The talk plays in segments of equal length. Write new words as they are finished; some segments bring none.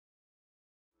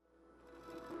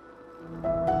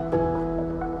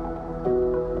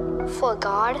For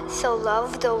God so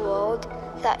loved the world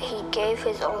that he gave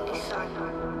his only Son,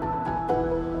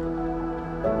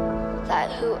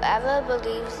 that whoever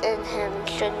believes in him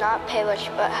should not perish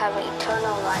but have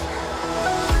eternal life.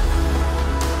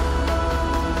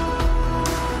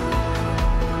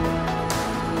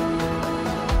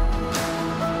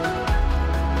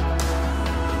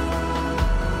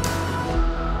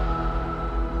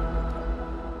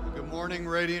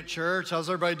 Radiant Church. How's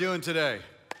everybody doing today?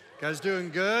 You guys doing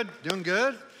good? Doing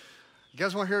good? You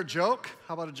guys want to hear a joke?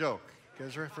 How about a joke? You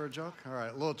guys ready for a joke? All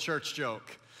right, a little church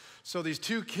joke. So these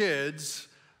two kids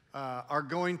are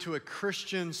going to a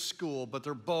Christian school, but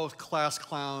they're both class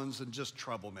clowns and just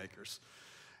troublemakers.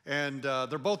 And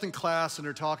they're both in class and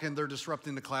they're talking, they're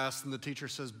disrupting the class, and the teacher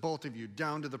says, both of you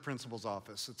down to the principal's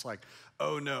office. It's like,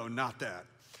 oh no, not that.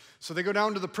 So they go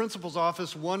down to the principal's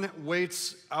office. One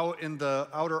waits out in the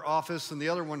outer office, and the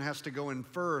other one has to go in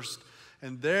first.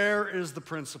 And there is the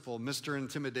principal, Mr.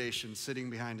 Intimidation,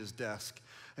 sitting behind his desk.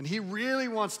 And he really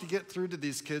wants to get through to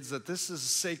these kids that this is a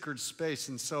sacred space.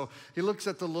 And so he looks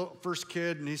at the first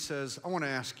kid, and he says, I want to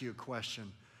ask you a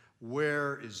question.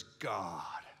 Where is God?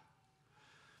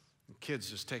 The kid's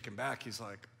just taken back. He's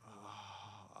like,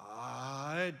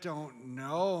 I don't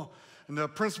know. And the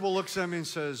principal looks at me and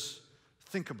says,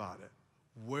 think about it.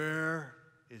 Where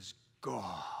is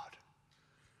God?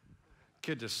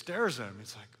 Kid just stares at him.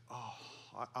 He's like, oh,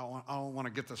 I don't want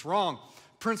to get this wrong.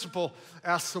 Principal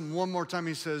asks him one more time.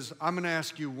 He says, I'm going to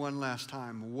ask you one last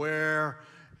time. Where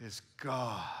is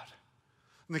God?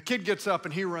 And the kid gets up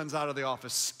and he runs out of the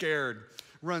office scared,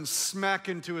 runs smack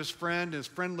into his friend. His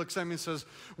friend looks at me and says,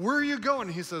 where are you going?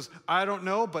 He says, I don't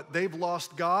know, but they've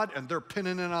lost God and they're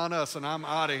pinning it on us and I'm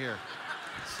out of here.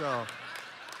 So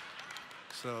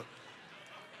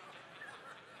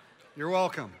you're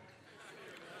welcome.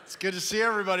 It's good to see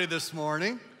everybody this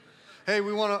morning. Hey,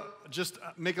 we want to just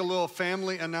make a little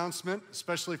family announcement,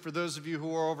 especially for those of you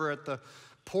who are over at the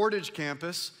Portage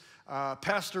campus.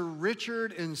 Pastor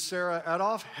Richard and Sarah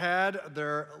Edoff had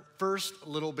their first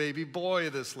little baby boy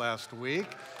this last week,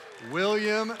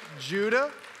 William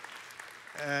Judah.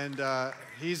 And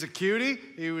he's a cutie.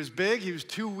 He was big. He was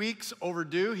 2 weeks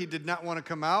overdue. He did not want to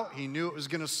come out. He knew it was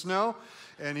going to snow,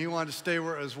 and he wanted to stay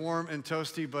where it was warm and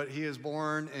toasty, but he is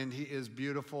born, and he is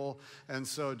beautiful. And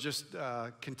so just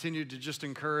continue to just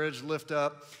encourage, lift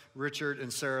up Richard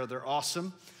and Sarah. They're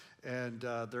awesome, and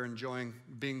they're enjoying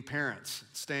being parents,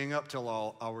 staying up till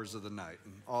all hours of the night,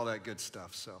 and all that good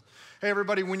stuff. So, hey,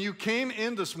 everybody, when you came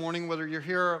in this morning, whether you're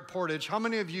here at Portage, how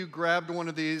many of you grabbed one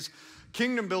of these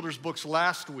Kingdom Builders books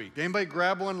last week? Anybody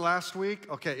grab one last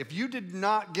week? Okay, if you did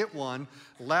not get one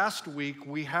last week,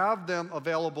 we have them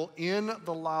available in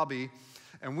the lobby,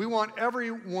 and we want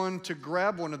everyone to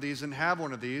grab one of these and have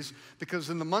one of these, because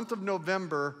in the month of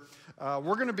November,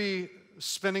 we're going to be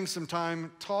spending some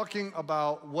time talking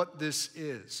about what this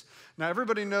is. Now,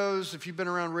 everybody knows, if you've been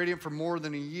around Radiant for more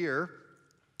than a year,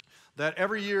 that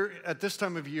every year at this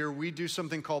time of year, we do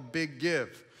something called Big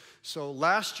Give. So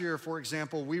last year, for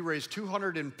example, we raised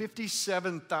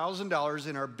 $257,000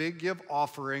 in our Big Give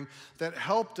offering that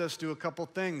helped us do a couple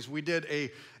things. We did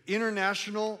a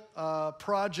international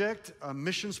project, a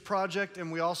missions project,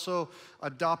 and we also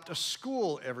adopt a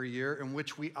school every year in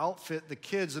which we outfit the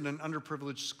kids in an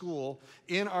underprivileged school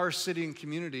in our city and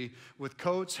community with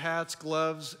coats, hats,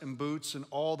 gloves, and boots, and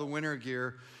all the winter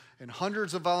gear. And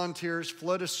hundreds of volunteers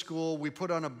flood a school. We put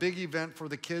on a big event for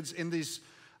the kids in these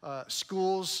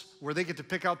schools where they get to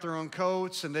pick out their own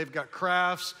coats, and they've got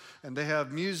crafts, and they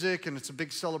have music, and it's a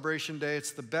big celebration day.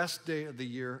 It's the best day of the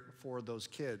year for those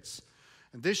kids.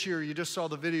 And this year, you just saw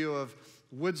the video of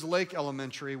Woods Lake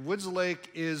Elementary. Woods Lake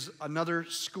is another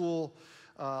school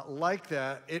like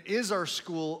that. It is our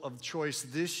school of choice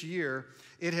this year.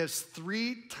 It has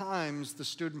 3 times the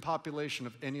student population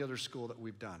of any other school that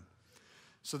we've done.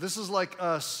 So this is like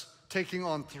us taking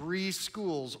on 3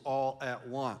 schools all at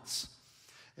once.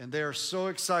 And they are so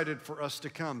excited for us to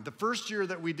come. The first year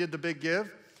that we did the Big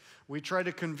Give, we tried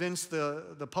to convince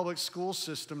the public school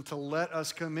system to let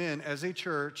us come in as a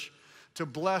church to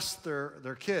bless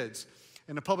their kids.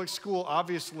 And the public school,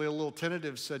 obviously a little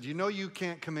tentative, said, you know you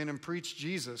can't come in and preach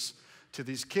Jesus to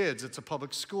these kids. It's a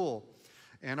public school.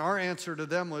 And our answer to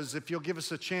them was, if you'll give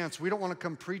us a chance, we don't want to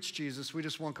come preach Jesus, we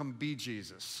just want to come be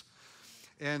Jesus.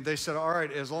 And they said, all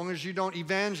right, as long as you don't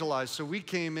evangelize. So we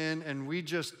came in and we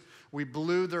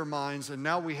blew their minds, and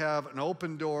now we have an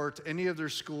open door to any of their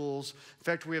schools. In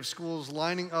fact, we have schools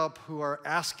lining up who are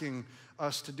asking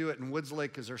us to do it, and Woods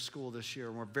Lake is our school this year,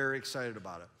 and we're very excited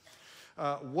about it.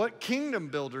 What Kingdom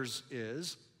Builders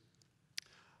is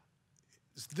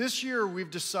this year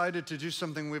we've decided to do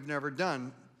something we've never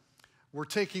done. We're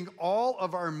taking all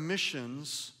of our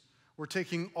missions, we're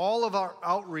taking all of our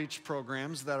outreach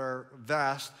programs that are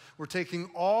vast, we're taking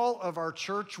all of our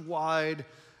church-wide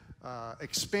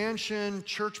expansion,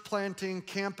 church planting,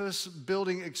 campus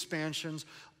building expansions,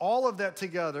 all of that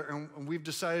together, and we've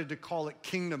decided to call it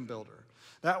Kingdom Builder.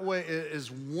 That way it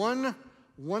is one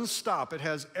stop. It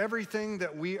has everything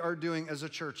that we are doing as a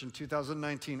church in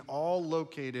 2019, all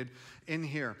located in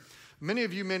here. Many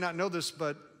of you may not know this,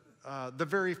 but the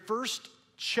very first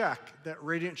check that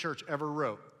Radiant Church ever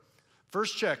wrote,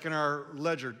 first check in our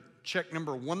ledger, check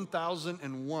number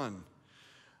 1001,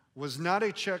 was not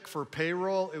a check for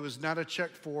payroll. It was not a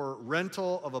check for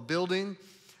rental of a building.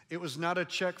 It was not a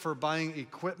check for buying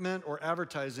equipment or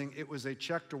advertising. It was a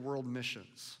check to world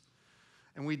missions.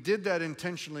 And we did that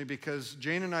intentionally because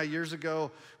Jane and I, years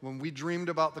ago, when we dreamed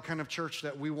about the kind of church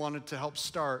that we wanted to help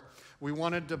start, we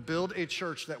wanted to build a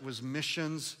church that was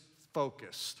missions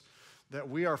focused, that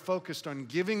we are focused on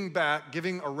giving back,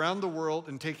 giving around the world,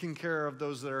 and taking care of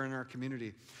those that are in our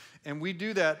community. And we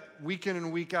do that week in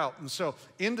and week out. And so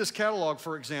in this catalog,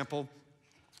 for example,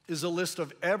 is a list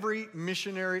of every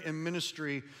missionary and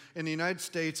ministry in the United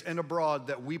States and abroad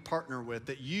that we partner with,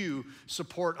 that you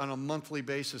support on a monthly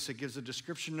basis. It gives a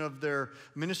description of their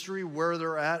ministry, where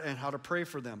they're at, and how to pray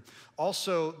for them.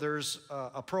 Also, there's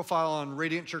a profile on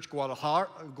Radiant Church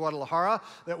Guadalajara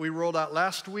that we rolled out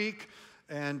last week,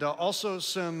 and also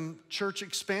some church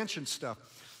expansion stuff.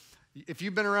 If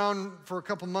you've been around for a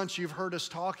couple months, you've heard us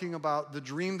talking about the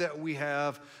dream that we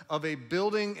have of a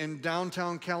building in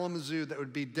downtown Kalamazoo that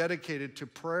would be dedicated to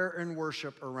prayer and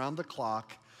worship around the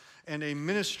clock, and a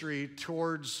ministry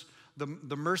towards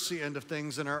the mercy end of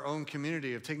things in our own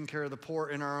community, of taking care of the poor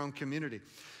in our own community.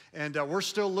 And we're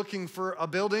still looking for a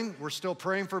building. We're still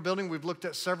praying for a building. We've looked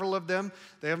at several of them.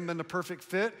 They haven't been the perfect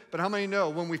fit. But how many know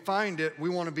when we find it, we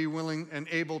want to be willing and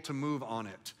able to move on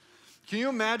it? Can you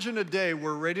imagine a day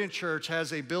where Radiant Church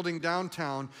has a building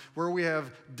downtown where we have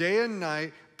day and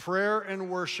night prayer and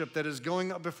worship that is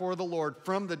going up before the Lord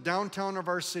from the downtown of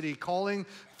our city, calling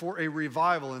for a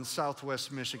revival in Southwest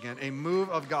Michigan, a move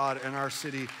of God in our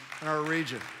city and our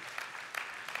region?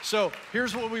 So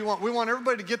here's what we want. We want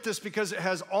everybody to get this because it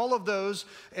has all of those.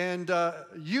 And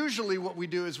usually what we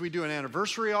do is we do an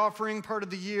anniversary offering part of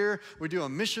the year. We do a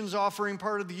missions offering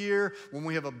part of the year. When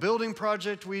we have a building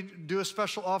project, we do a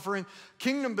special offering.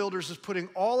 Kingdom Builders is putting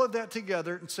all of that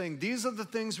together and saying, these are the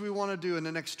things we want to do in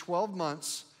the next 12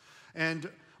 months. And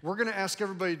we're going to ask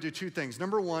everybody to do two things.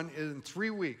 Number one, in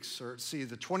 3 weeks, or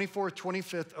the 24th,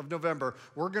 25th of November,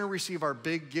 we're going to receive our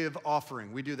big give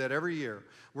offering. We do that every year.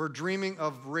 We're dreaming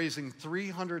of raising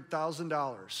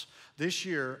 $300,000 this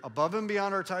year, above and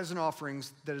beyond our tithes and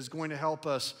offerings, that is going to help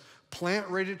us plant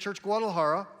Radiant Church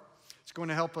Guadalajara. It's going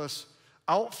to help us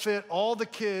outfit all the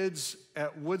kids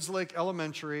at Woods Lake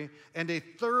Elementary, and a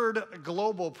third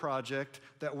global project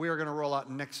that we are going to roll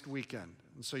out next weekend.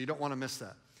 And so you don't want to miss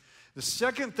that. The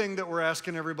second thing that we're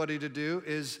asking everybody to do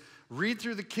is read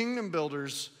through the Kingdom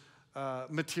Builders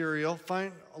material,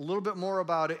 find a little bit more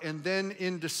about it, and then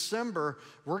in December,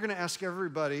 we're going to ask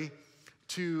everybody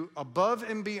to, above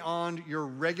and beyond your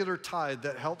regular tithe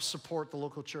that helps support the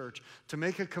local church, to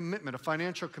make a commitment, a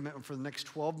financial commitment for the next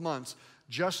 12 months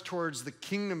just towards the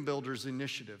Kingdom Builders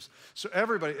initiatives. So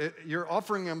everybody, your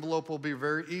offering envelope will be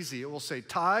very easy. It will say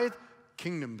tithe,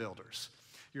 Kingdom Builders.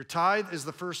 Your tithe is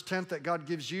the first tenth that God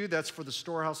gives you. That's for the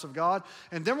storehouse of God.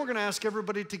 And then we're going to ask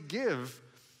everybody to give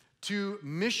to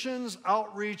missions,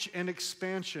 outreach, and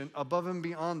expansion above and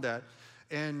beyond that.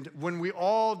 And when we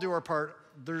all do our part,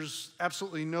 there's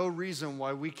absolutely no reason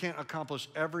why we can't accomplish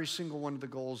every single one of the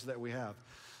goals that we have.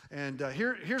 And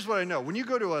here's what I know. When you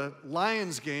go to a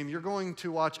Lions game, you're going to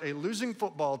watch a losing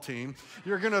football team.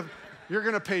 You're going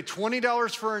to pay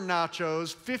 $20 for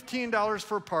nachos, $15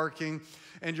 for parking,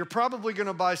 and you're probably going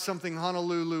to buy something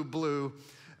Honolulu blue.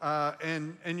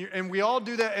 And we all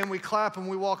do that, and we clap, and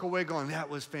we walk away going, that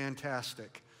was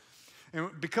fantastic. And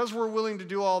because we're willing to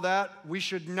do all that, we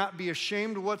should not be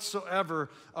ashamed whatsoever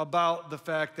about the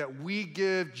fact that we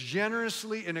give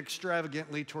generously and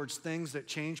extravagantly towards things that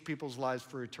change people's lives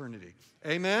for eternity.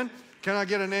 Amen? Can I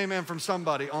get an amen from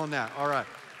somebody on that? All right.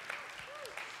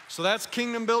 So that's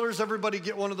Kingdom Builders. Everybody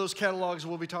get one of those catalogs.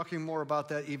 We'll be talking more about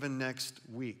that even next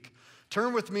week.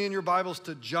 Turn with me in your Bibles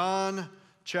to John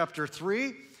chapter 3.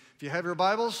 If you have your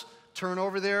Bibles, turn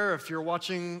over there. If you're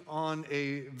watching on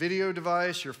a video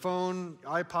device, your phone,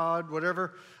 iPod,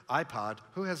 whatever. iPod?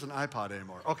 Who has an iPod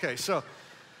anymore? Okay, so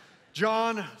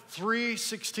John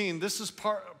 3:16. This is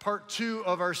part 2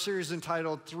 of our series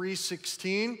entitled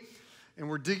 3:16. And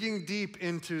we're digging deep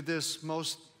into this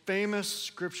most famous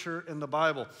scripture in the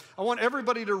Bible. I want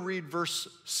everybody to read verse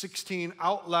 16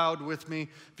 out loud with me.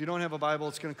 If you don't have a Bible,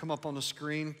 it's going to come up on the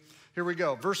screen. Here we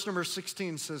go. Verse number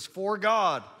 16 says, "For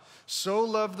God so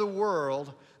loved the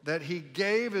world that he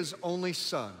gave his only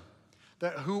Son,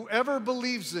 that whoever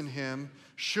believes in him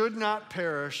should not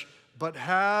perish, but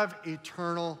have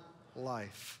eternal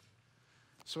life."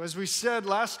 So as we said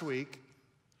last week,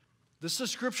 this is a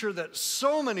scripture that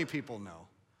so many people know.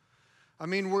 I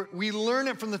mean, we learn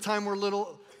it from the time we're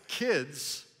little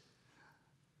kids.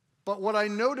 But what I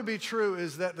know to be true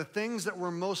is that the things that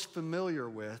we're most familiar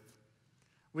with,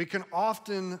 we can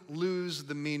often lose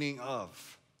the meaning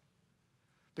of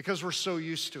because we're so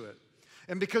used to it.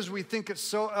 And because we think it's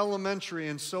so elementary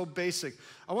and so basic.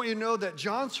 I want you to know that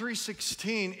John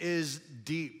 3:16 is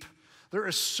deep. There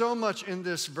is so much in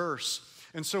this verse.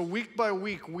 And so week by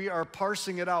week, we are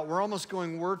parsing it out. We're almost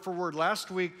going word for word. Last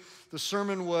week, the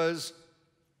sermon was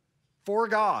for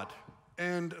God.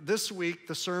 And this week,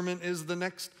 the sermon is the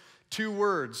next two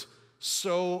words,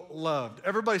 so loved.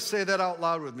 Everybody say that out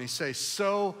loud with me. Say,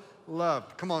 so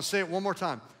loved. Come on, say it one more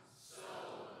time. So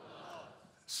loved.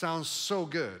 Sounds so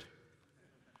good.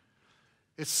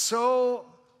 It's so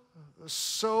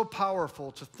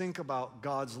powerful to think about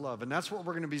God's love. And that's what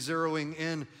we're going to be zeroing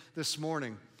in this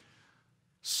morning.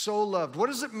 So loved. What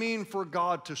does it mean for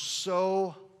God to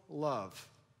so love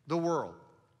the world?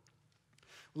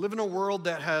 We live in a world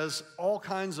that has all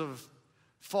kinds of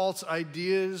false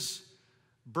ideas,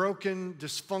 broken,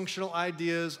 dysfunctional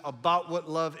ideas about what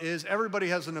love is. Everybody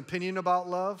has an opinion about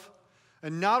love,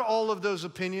 and not all of those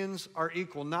opinions are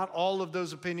equal. Not all of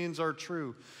those opinions are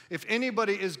true. If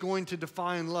anybody is going to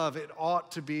define love, it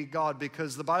ought to be God,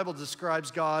 because the Bible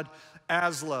describes God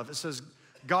as love. It says,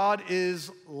 God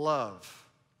is love.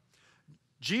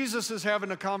 Jesus is having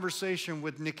a conversation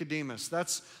with Nicodemus.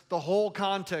 That's the whole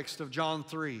context of John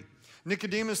 3.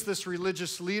 Nicodemus, this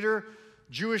religious leader,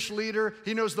 Jewish leader,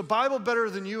 he knows the Bible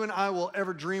better than you and I will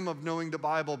ever dream of knowing the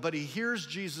Bible, but he hears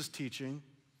Jesus teaching.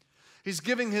 He's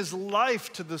giving his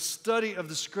life to the study of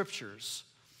the scriptures.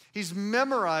 He's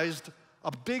memorized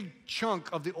a big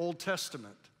chunk of the Old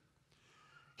Testament.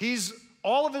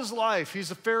 All of his life, he's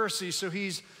a Pharisee, so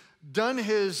he's done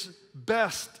his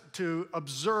best to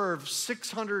observe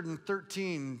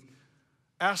 613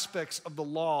 aspects of the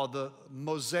law, the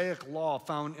Mosaic law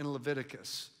found in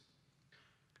Leviticus.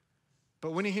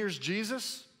 But when he hears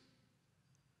Jesus,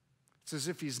 it's as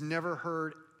if he's never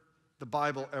heard the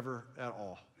Bible ever at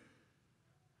all.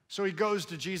 So he goes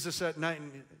to Jesus at night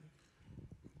and,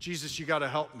 Jesus, you got to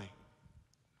help me.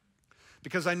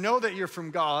 Because I know that you're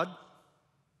from God.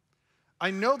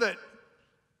 I know that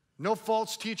no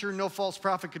false teacher, no false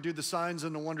prophet could do the signs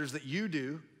and the wonders that you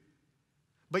do.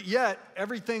 But yet,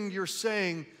 everything you're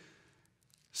saying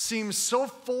seems so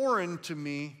foreign to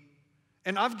me,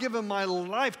 and I've given my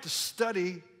life to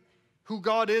study who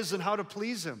God is and how to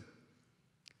please him.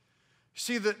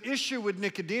 See, the issue with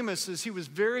Nicodemus is he was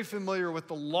very familiar with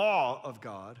the law of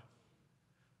God,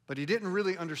 but he didn't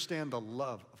really understand the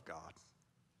love of God.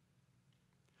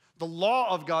 The law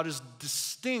of God is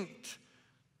distinct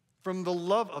from the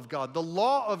love of God. The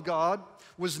law of God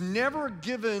was never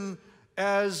given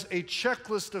as a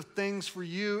checklist of things for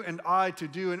you and I to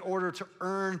do in order to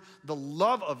earn the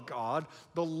love of God.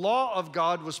 The law of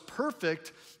God was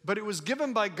perfect, but it was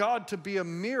given by God to be a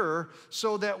mirror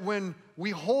so that when we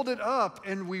hold it up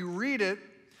and we read it,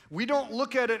 we don't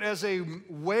look at it as a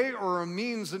way or a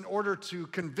means in order to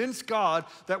convince God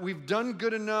that we've done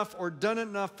good enough or done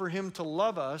enough for him to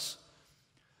love us.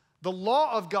 The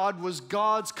law of God was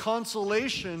God's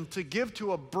consolation to give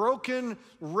to a broken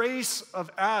race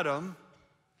of Adam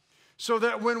so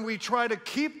that when we try to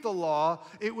keep the law,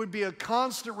 it would be a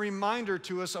constant reminder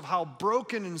to us of how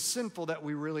broken and sinful that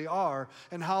we really are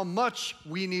and how much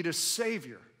we need a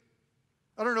Savior.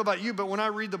 I don't know about you, but when I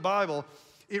read the Bible,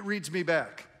 it reads me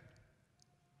back.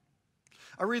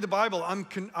 I read the Bible,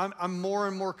 I'm more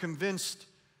and more convinced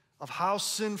of how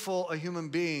sinful a human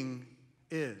being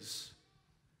is.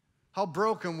 How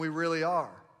broken we really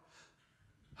are.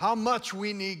 How much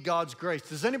we need God's grace.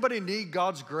 Does anybody need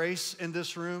God's grace in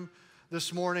this room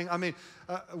this morning? I mean,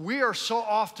 we are so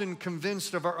often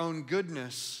convinced of our own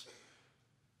goodness,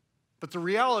 but the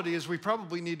reality is we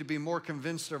probably need to be more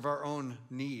convinced of our own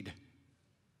need.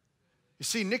 You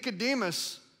see,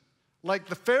 Nicodemus, like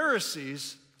the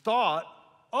Pharisees, thought,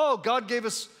 oh, God gave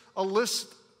us a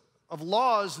list of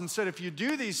laws and said if you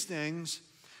do these things,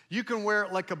 you can wear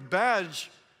it like a badge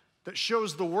that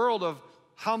shows the world of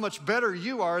how much better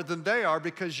you are than they are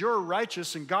because you're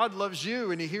righteous and God loves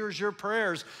you and he hears your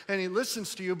prayers and he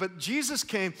listens to you. But Jesus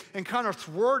came and kind of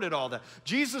thwarted all that.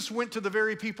 Jesus went to the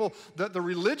very people that the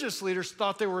religious leaders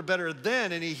thought they were better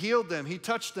than, and he healed them, he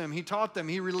touched them, he taught them,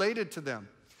 he related to them.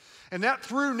 And that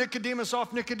threw Nicodemus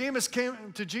off. Nicodemus came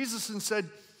to Jesus and said,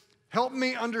 help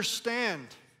me understand.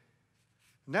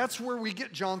 And that's where we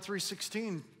get John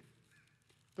 3:16.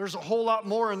 There's a whole lot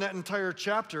more in that entire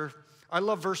chapter. I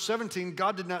love verse 17.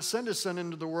 God did not send his son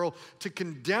into the world to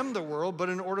condemn the world, but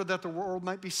in order that the world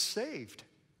might be saved.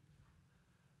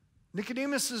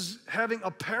 Nicodemus is having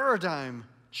a paradigm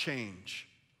change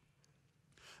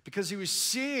because he was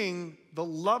seeing the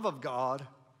love of God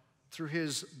through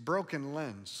his broken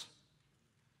lens.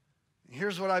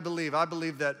 Here's what I believe. I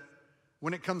believe that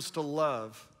when it comes to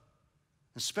love,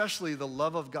 especially the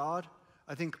love of God,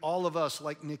 I think all of us,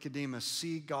 like Nicodemus,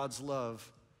 see God's love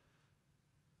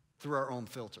through our own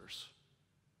filters.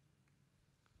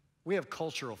 We have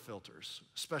cultural filters,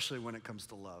 especially when it comes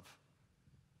to love.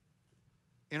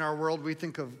 In our world, we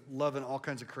think of love in all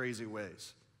kinds of crazy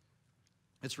ways.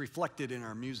 It's reflected in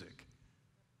our music,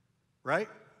 right?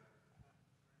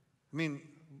 I mean,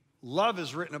 love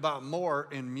is written about more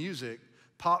in music,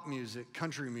 pop music,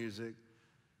 country music,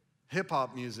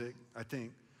 hip-hop music, I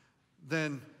think,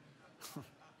 than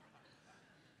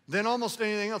almost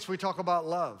anything else. We talk about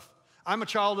love. I'm a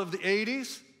child of the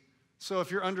 80s, so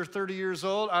if you're under 30 years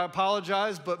old, I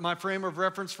apologize, but my frame of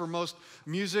reference for most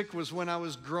music was when I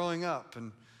was growing up,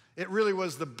 and it really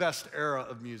was the best era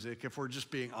of music, if we're just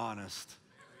being honest.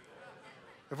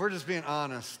 If we're just being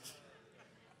honest.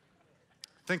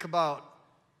 Think about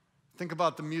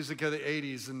the music of the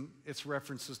 80s and its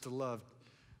references to love.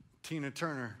 Tina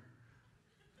Turner.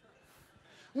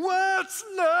 What's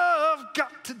love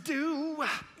got to do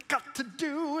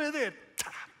with it?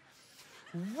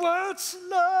 What's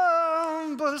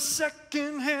love but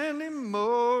secondhand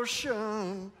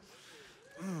emotion?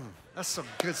 That's some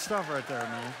good stuff right there,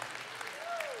 man.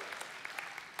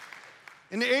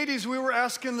 In the 80s, we were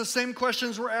asking the same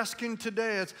questions we're asking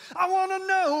today. It's, I want to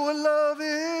know what love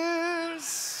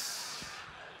is.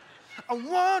 I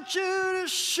want you to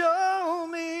show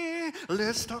me.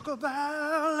 Let's talk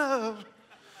about love.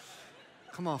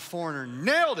 Come on, Foreigner,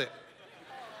 nailed it.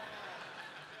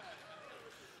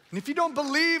 And if you don't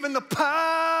believe in the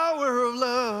power of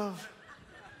love,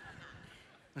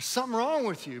 there's something wrong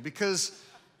with you, because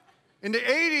in the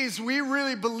 80s, we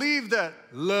really believed that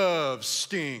love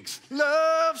stinks.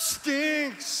 Love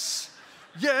stinks.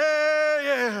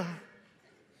 Yeah.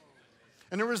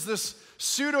 And there was this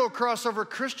pseudo crossover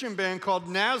Christian band called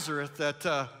Nazareth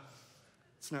that,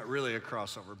 it's not really a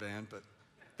crossover band, but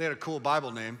they had a cool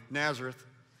Bible name, Nazareth.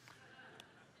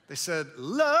 They said,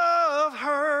 love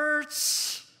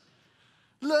hurts.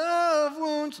 Love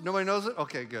wounds. Nobody knows it?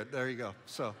 Okay, good. There you go.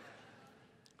 So,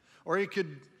 or you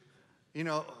could,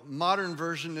 modern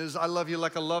version is I love you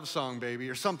like a love song, baby,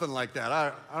 or something like that.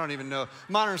 I don't even know.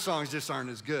 Modern songs just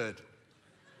aren't as good.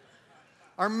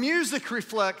 Our music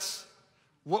reflects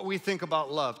what we think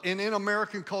about love. And in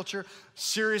American culture,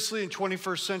 seriously, in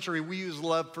 21st century, we use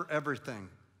love for everything.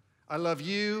 I love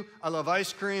you. I love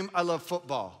ice cream. I love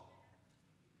football.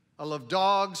 I love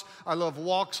dogs. I love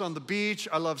walks on the beach.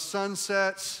 I love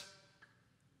sunsets.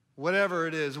 Whatever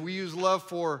it is, we use love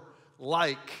for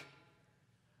like.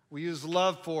 We use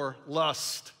love for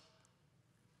lust.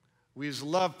 We use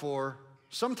love for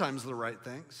sometimes the right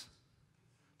things.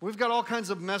 We've got all kinds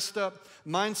of messed up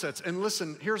mindsets. And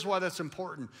listen, here's why that's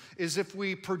important, is if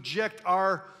we project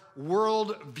our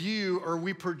world view, or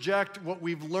we project what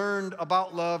we've learned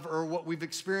about love or what we've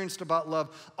experienced about love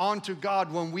onto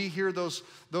God, when we hear those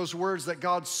words that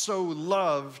God so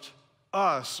loved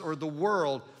us or the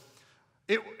world,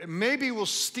 it maybe will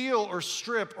steal or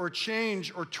strip or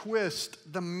change or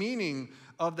twist the meaning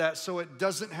of that so it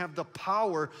doesn't have the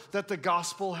power that the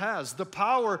gospel has. The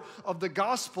power of the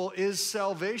gospel is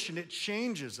salvation. It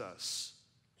changes us.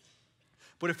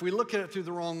 But if we look at it through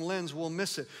the wrong lens, we'll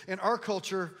miss it. In our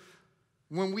culture,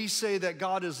 when we say that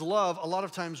God is love, a lot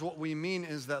of times what we mean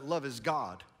is that love is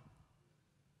God.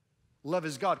 Love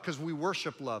is God, because we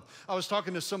worship love. I was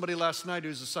talking to somebody last night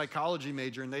who's a psychology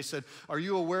major, and they said, are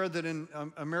you aware that in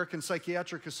American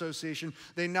Psychiatric Association,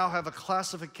 they now have a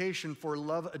classification for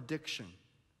love addiction?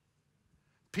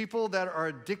 People that are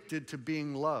addicted to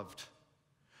being loved.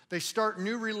 They start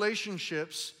new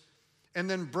relationships and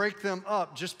then break them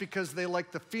up just because they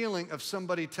like the feeling of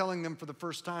somebody telling them for the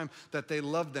first time that they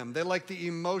love them. They like the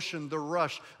emotion, the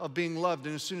rush of being loved,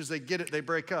 and as soon as they get it, they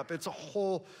break up. It's a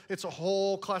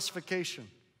whole classification.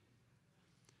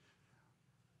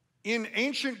 In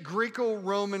ancient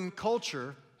Greco-Roman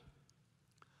culture,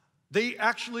 They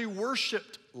actually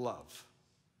worshiped love.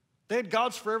 They had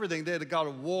gods for everything. They had the god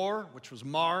of war, which was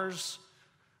Mars.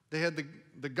 They had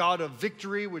the god of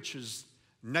victory, which is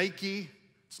Nike.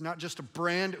 It's not just a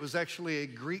brand, it was actually a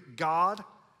Greek god.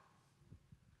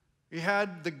 He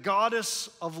had the goddess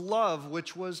of love,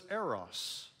 which was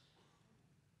Eros.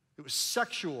 It was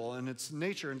sexual in its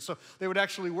nature, and so they would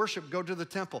actually worship, go to the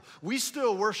temple. We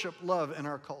still worship love in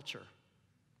our culture.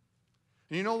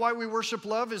 And you know why we worship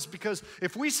love? Is because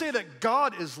if we say that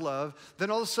God is love,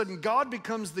 then all of a sudden God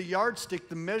becomes the yardstick,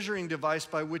 the measuring device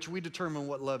by which we determine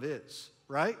what love is,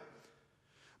 right?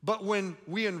 But when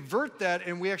we invert that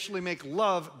and we actually make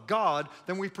love God,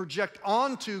 then we project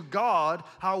onto God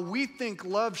how we think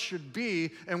love should be,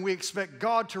 and we expect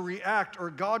God to react or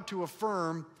God to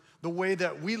affirm the way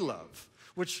that we love.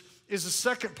 Which is the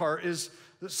second part, is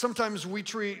that sometimes we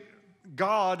treat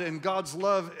God and God's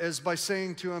love as by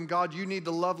saying to him, God, you need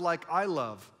to love like I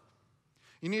love.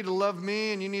 You need to love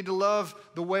me, and you need to love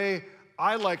the way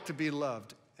I like to be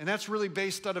loved. And that's really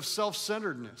based out of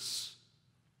self-centeredness.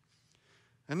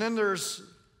 And then there's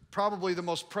probably the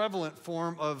most prevalent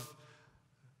form of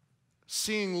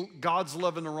seeing God's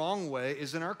love in the wrong way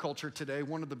is in our culture today.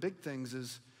 One of the big things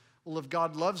is, well, if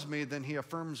God loves me, then he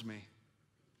affirms me.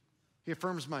 He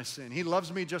affirms my sin. He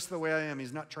loves me just the way I am.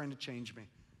 He's not trying to change me.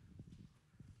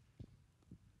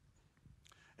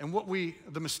 And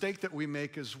the mistake that we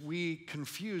make is we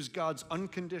confuse God's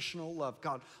unconditional love.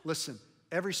 God, listen,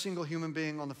 every single human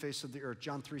being on the face of the earth,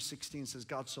 John 3:16 says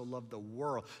God so loved the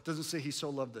world. It doesn't say he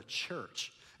so loved the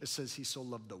church. It says he so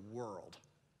loved the world.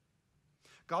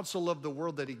 God so loved the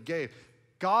world that he gave.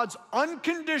 God's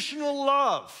unconditional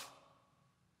love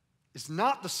is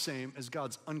not the same as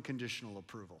God's unconditional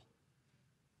approval.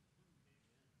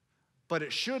 But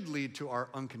it should lead to our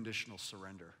unconditional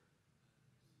surrender.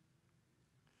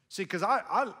 See, because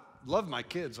I love my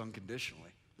kids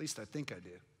unconditionally. At least I think I do.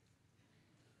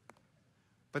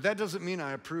 But that doesn't mean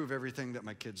I approve everything that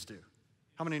my kids do.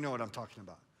 How many know what I'm talking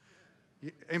about?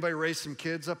 Anybody raise some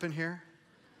kids up in here?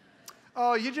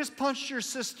 Oh, you just punched your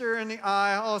sister in the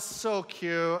eye. Oh, so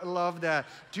cute. I love that.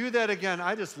 Do that again.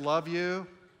 I just love you.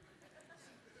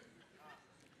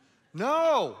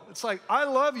 No, it's like, I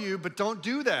love you, but don't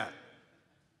do that.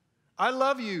 I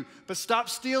love you, but stop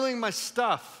stealing my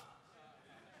stuff.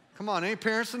 Come on, any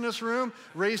parents in this room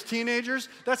raise teenagers?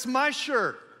 That's my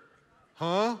shirt.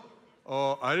 Huh?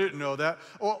 Oh, I didn't know that.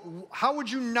 Oh, how would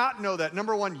you not know that?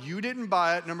 Number one, you didn't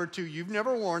buy it. Number two, you've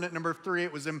never worn it. Number three,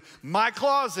 it was in my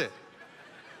closet.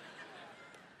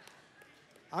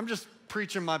 I'm just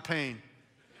preaching my pain.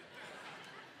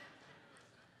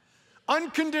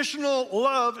 Unconditional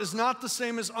love is not the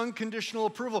same as unconditional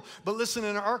approval. But listen,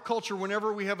 in our culture,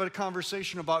 whenever we have a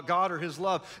conversation about God or his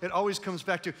love, it always comes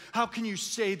back to, how can you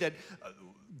say that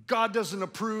God doesn't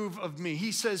approve of me?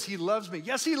 He says he loves me.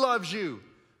 Yes, he loves you.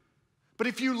 But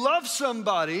if you love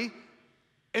somebody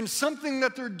and something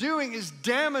that they're doing is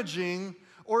damaging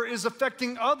or is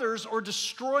affecting others or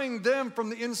destroying them from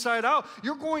the inside out,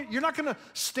 you're not going to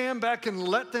stand back and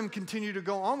let them continue to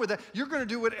go on with that. You're going to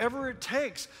do whatever it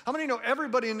takes. How many know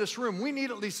everybody in this room, we need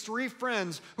at least 3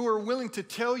 friends who are willing to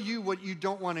tell you what you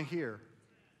don't want to hear.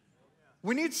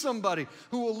 We need somebody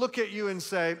who will look at you and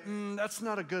say, that's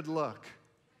not a good look.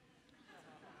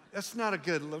 That's not a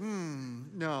good look.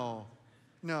 No.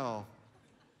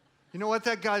 You know what?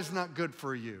 That guy's not good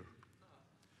for you.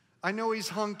 I know he's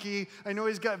hunky. I know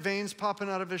he's got veins popping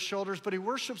out of his shoulders, but he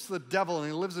worships the devil and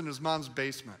he lives in his mom's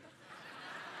basement.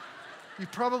 You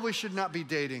probably should not be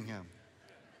dating him.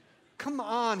 Come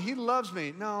on, he loves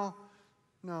me. No.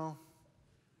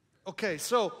 Okay,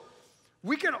 so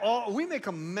we make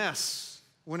a mess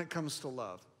when it comes to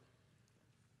love.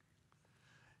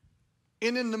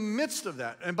 And in the midst of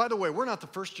that, and by the way, we're not the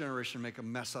first generation to make a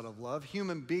mess out of love.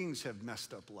 Human beings have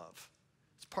messed up love.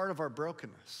 It's part of our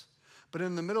brokenness. But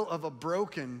in the middle of a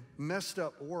broken, messed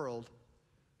up world,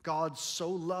 God so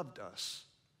loved us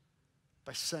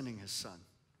by sending his son.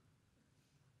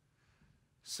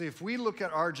 See, if we look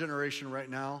at our generation right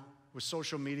now with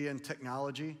social media and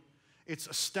technology, it's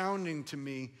astounding to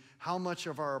me how much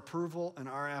of our approval and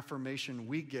our affirmation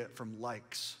we get from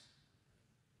likes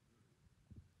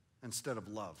instead of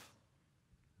love.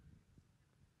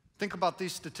 Think about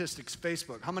these statistics.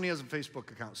 Facebook. How many has a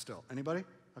Facebook account still? Anybody?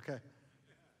 Okay. A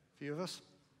few of us.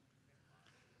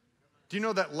 Do you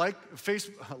know that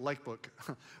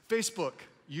Facebook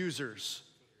users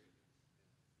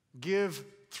give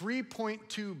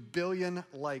 3.2 billion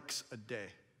likes a day?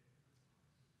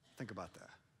 Think about that.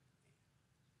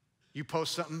 You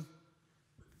post something,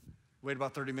 wait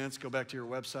about 30 minutes, go back to your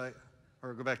website,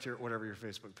 or go back to your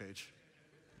Facebook page.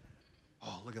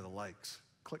 Oh, look at the likes.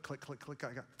 Click, click, click, click.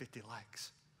 I got 50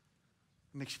 likes.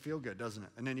 It makes you feel good, doesn't it?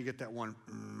 And then you get that one,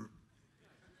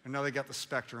 and now they got the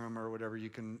spectrum or whatever. You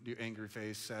can do angry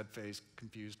face, sad face,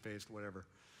 confused face, whatever.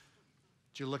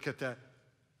 Did you look at that?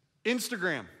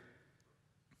 Instagram.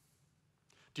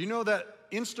 Do you know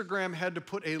that Instagram had to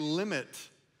put a limit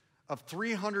of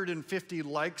 350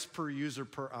 likes per user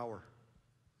per hour?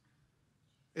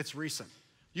 It's recent.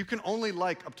 You can only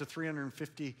like up to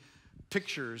 350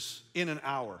 pictures in an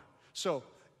hour. So,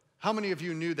 how many of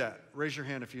you knew that? Raise your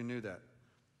hand if you knew that.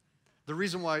 The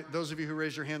reason why those of you who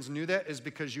raise your hands knew that is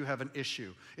because you have an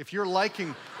issue. If you're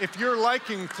liking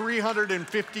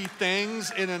 350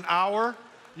 things in an hour,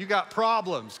 you got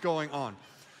problems going on.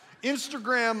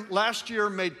 Instagram last year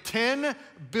made $10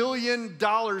 billion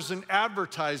in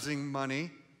advertising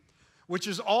money, which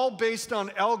is all based on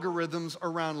algorithms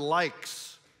around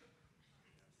likes.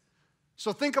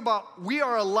 So think about, we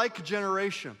are a like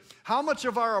generation. How much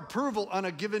of our approval on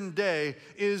a given day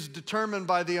is determined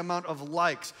by the amount of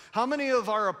likes? How many of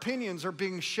our opinions are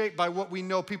being shaped by what we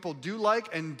know people do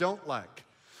like and don't like?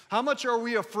 How much are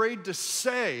we afraid to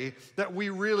say that we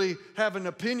really have an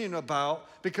opinion about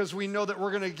because we know that we're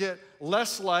going to get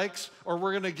less likes or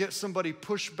we're going to get somebody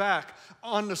pushed back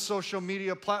on the social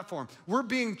media platform? We're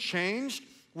being changed.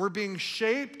 We're being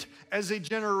shaped as a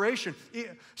generation.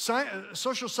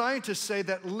 Social scientists say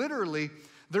that literally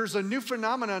there's a new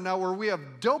phenomenon now where we have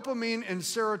dopamine and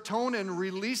serotonin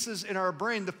releases in our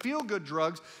brain, the feel-good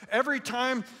drugs, every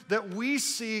time that we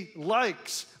see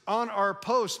likes on our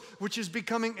post, which is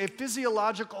becoming a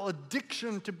physiological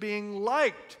addiction to being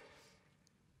liked.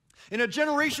 And a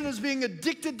generation is being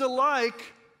addicted to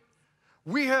like.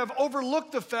 We have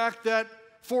overlooked the fact that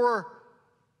for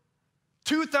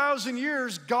 2,000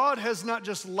 years, God has not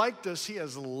just liked us, He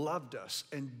has loved us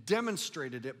and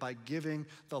demonstrated it by giving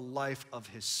the life of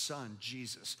His Son,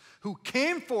 Jesus, who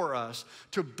came for us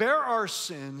to bear our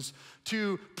sins,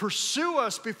 to pursue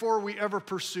us before we ever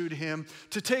pursued Him,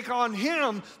 to take on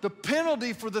Him the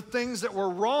penalty for the things that were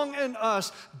wrong in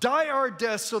us, die our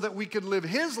deaths so that we could live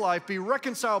His life, be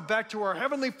reconciled back to our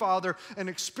Heavenly Father, and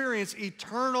experience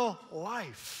eternal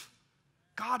life.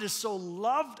 God has so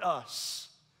loved us,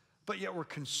 but yet we're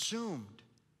consumed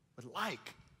with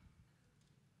like.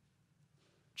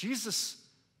 Jesus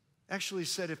actually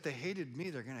said, if they hated me,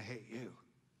 they're going to hate you.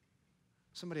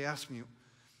 Somebody asked me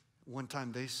one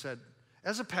time, they said,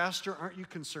 as a pastor, aren't you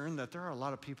concerned that there are a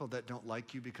lot of people that don't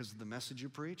like you because of the message you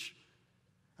preach?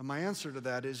 And my answer to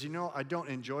that is, I don't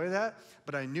enjoy that,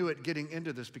 but I knew it getting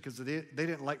into this because they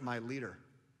didn't like my leader.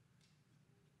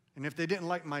 And if they didn't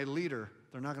like my leader,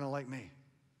 they're not going to like me.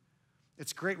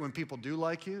 It's great when people do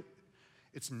like you.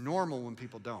 It's normal when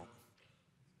people don't.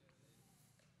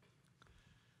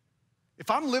 If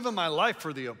I'm living my life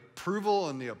for the approval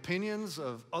and the opinions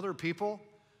of other people,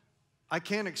 I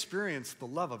can't experience the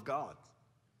love of God.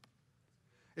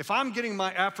 If I'm getting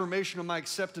my affirmation of my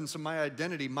acceptance of my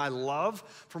identity, my love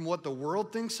from what the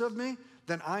world thinks of me,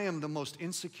 then I am the most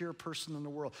insecure person in the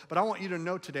world. But I want you to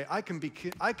know today, I can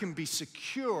be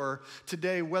secure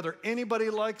today whether anybody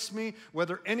likes me,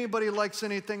 whether anybody likes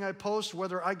anything I post,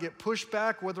 whether I get pushed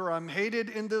back, whether I'm hated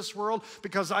in this world,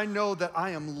 because I know that I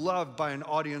am loved by an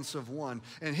audience of one.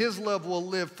 And His love will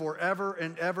live forever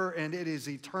and ever, and it is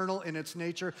eternal in its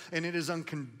nature, and it is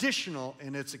unconditional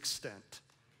in its extent.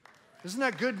 Isn't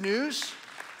that good news?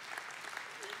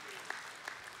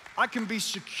 I can be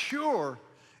secure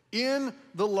in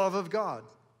the love of God.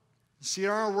 See, in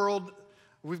our world,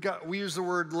 we use the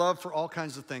word love for all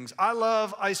kinds of things. I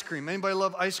love ice cream. Anybody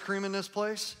love ice cream in this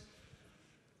place?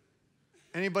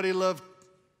 Anybody love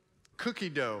cookie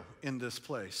dough in this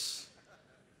place?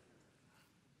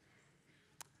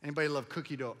 Anybody love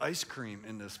cookie dough ice cream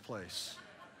in this place?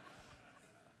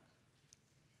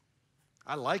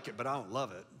 I like it, but I don't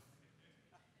love it.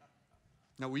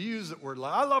 Now, we use the word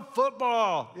love. I love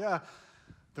football. Yeah.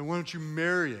 Then why don't you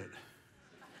marry it?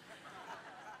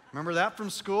 Remember that from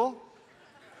school?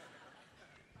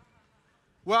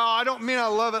 Well, I don't mean I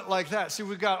love it like that. See,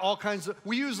 we've got all kinds of,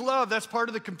 we use love. That's part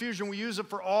of the confusion. We use it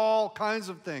for all kinds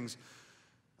of things.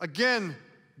 Again,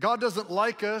 God doesn't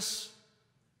like us.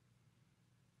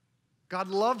 God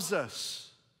loves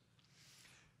us.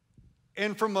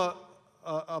 And from a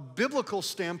biblical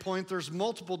standpoint, there's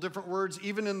multiple different words,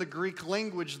 even in the Greek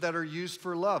language, that are used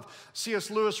for love. C.S.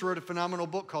 Lewis wrote a phenomenal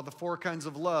book called The Four Kinds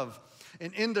of Love.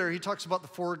 And in there, he talks about the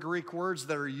four Greek words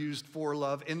that are used for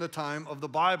love in the time of the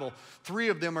Bible. 3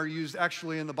 of them are used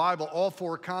actually in the Bible. All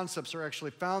 4 concepts are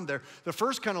actually found there. The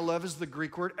first kind of love is the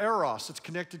Greek word eros. It's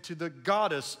connected to the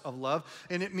goddess of love,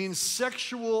 and it means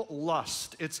sexual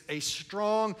lust. It's a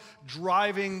strong,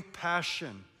 driving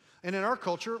passion. And in our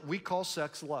culture, we call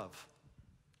sex love.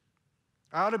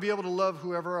 I ought to be able to love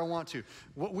whoever I want to.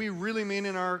 What we really mean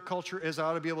in our culture is I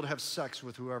ought to be able to have sex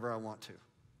with whoever I want to.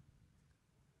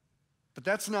 But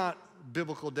that's not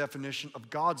biblical definition of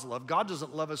God's love. God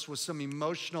doesn't love us with some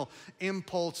emotional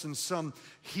impulse and some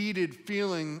heated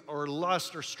feeling or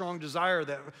lust or strong desire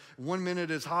that one minute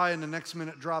is high and the next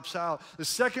minute drops out. The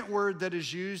second word that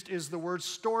is used is the word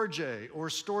storge or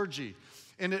storge.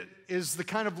 And it is the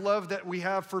kind of love that we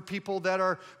have for people that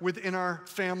are within our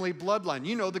family bloodline.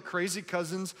 You know, the crazy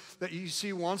cousins that you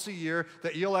see once a year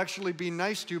that you'll actually be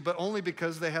nice to, but only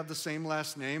because they have the same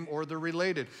last name or they're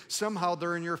related. Somehow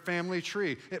they're in your family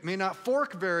tree. It may not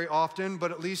fork very often,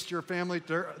 but at least your family,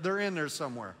 they're in there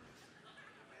somewhere.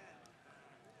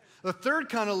 The third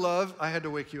kind of love, I had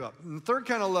to wake you up. And the third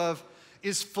kind of love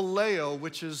is phileo,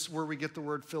 which is where we get the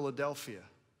word Philadelphia,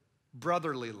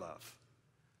 brotherly love.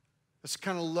 It's the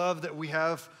kind of love that we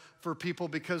have for people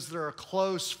because they're a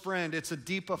close friend. It's a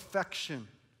deep affection,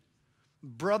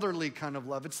 brotherly kind of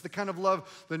love. It's the kind of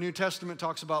love the New Testament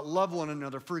talks about: love one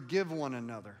another, forgive one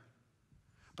another.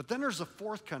 But then there's a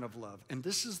fourth kind of love, and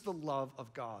this is the love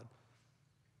of God.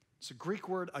 It's a Greek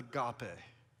word, agape.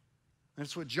 And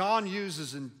it's what John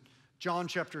uses in John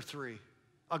chapter 3.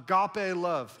 Agape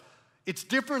love. It's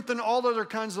different than all other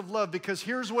kinds of love because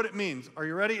here's what it means. Are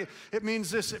you ready? It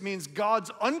means this. It means God's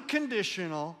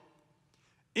unconditional,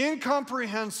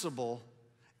 incomprehensible,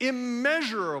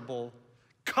 immeasurable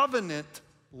covenant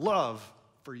love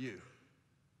for you.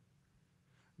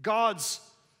 God's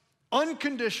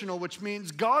unconditional, which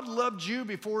means God loved you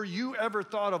before you ever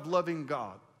thought of loving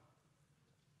God.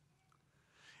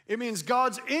 It means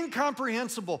God's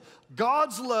incomprehensible.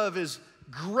 God's love is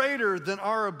greater than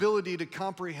our ability to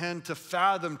comprehend, to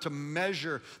fathom, to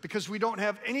measure, because we don't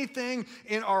have anything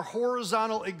in our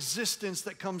horizontal existence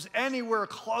that comes anywhere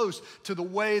close to the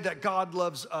way that God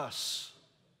loves us.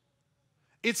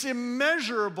 It's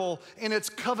immeasurable and it's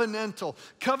covenantal.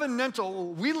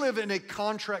 Covenantal, we live in a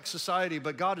contract society,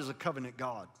 but God is a covenant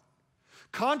God.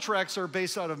 Contracts are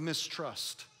based out of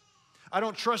mistrust. I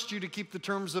don't trust you to keep the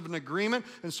terms of an agreement,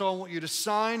 and so I want you to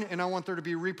sign, and I want there to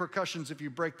be repercussions if you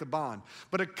break the bond.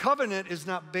 But a covenant is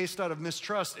not based out of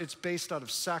mistrust, it's based out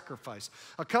of sacrifice.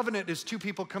 A covenant is two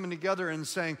people coming together and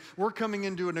saying, we're coming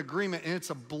into an agreement, and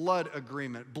it's a blood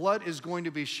agreement. Blood is going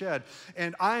to be shed,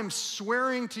 and I'm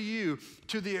swearing to you,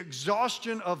 to the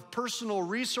exhaustion of personal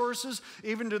resources,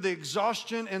 even to the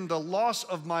exhaustion and the loss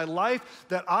of my life,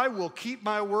 that I will keep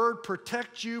my word,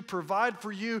 protect you, provide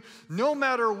for you, no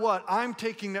matter what. I'm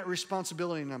taking that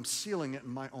responsibility and I'm sealing it in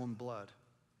my own blood.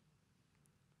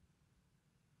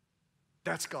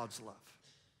 That's God's love.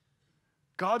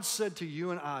 God said to you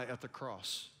and I at the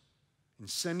cross, in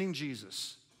sending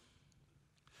Jesus,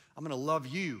 I'm going to love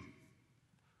you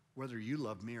whether you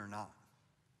love me or not.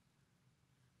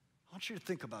 I want you to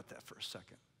think about that for a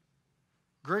second.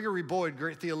 Gregory Boyd,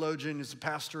 great theologian, is a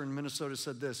pastor in Minnesota,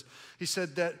 said this. He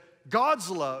said that God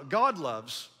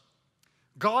loves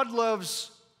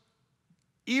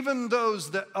even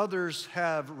those that others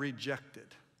have rejected.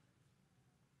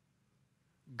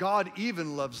 God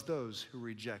even loves those who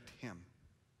reject him.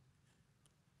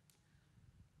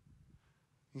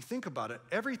 You think about it,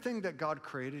 everything that God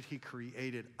created, he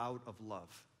created out of love.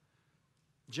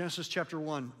 Genesis chapter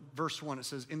 1, verse 1, it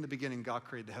says, in the beginning, God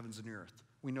created the heavens and the earth.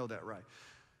 We know that, right?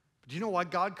 But do you know why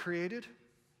God created?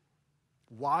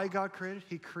 Why God created?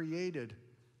 He created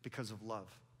because of love.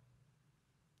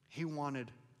 He wanted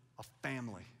a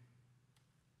family.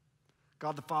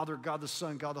 God the Father, God the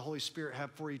Son, God the Holy Spirit have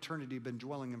for eternity been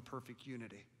dwelling in perfect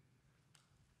unity.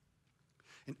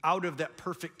 And out of that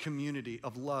perfect community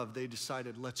of love, they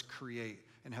decided, let's create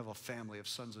and have a family of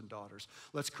sons and daughters.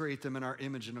 Let's create them in our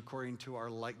image and according to our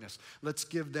likeness. Let's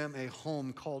give them a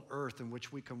home called earth in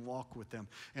which we can walk with them.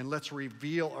 And let's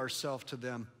reveal ourselves to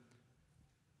them.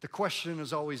 The question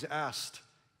is always asked,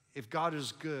 if God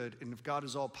is good and if God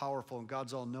is all powerful and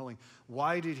God's all knowing,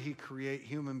 why did he create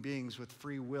human beings with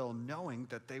free will knowing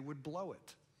that they would blow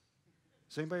it?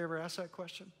 Has anybody ever asked that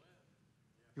question?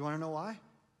 You want to know why?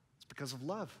 It's because of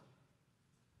love.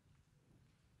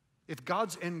 If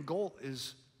God's end goal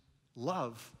is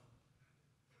love,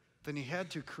 then he had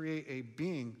to create a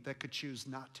being that could choose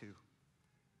not to.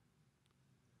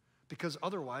 Because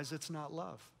otherwise, it's not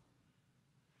love.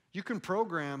 You can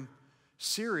program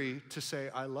Siri to say,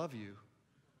 I love you,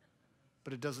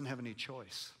 but it doesn't have any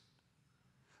choice.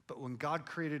 But when God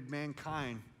created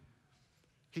mankind,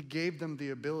 he gave them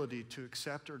the ability to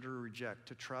accept or to reject,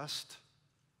 to trust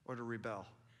or to rebel.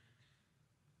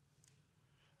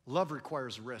 Love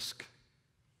requires risk.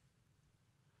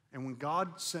 And when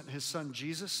God sent his son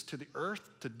Jesus to the earth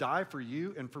to die for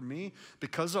you and for me,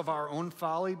 because of our own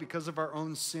folly, because of our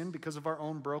own sin, because of our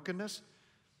own brokenness,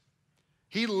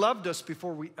 He loved us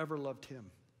before we ever loved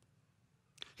him.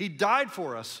 He died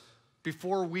for us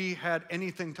before we had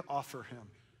anything to offer him.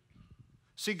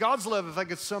 See, God's love, if I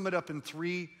could sum it up in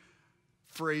 3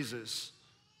 phrases.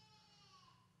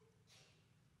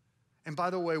 And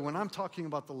by the way, when I'm talking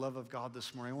about the love of God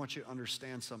this morning, I want you to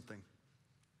understand something.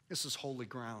 This is holy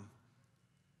ground.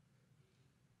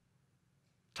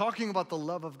 Talking about the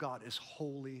love of God is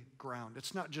holy ground.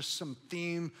 It's not just some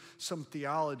theme, some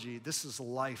theology. This is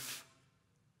life.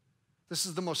 This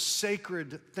is the most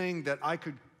sacred thing that I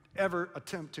could ever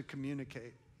attempt to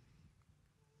communicate,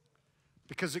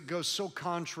 because it goes so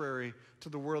contrary to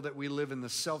the world that we live in, the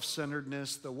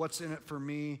self-centeredness, the what's in it for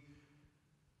me.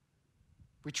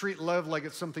 We treat love like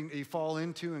it's something that you fall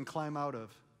into and climb out of.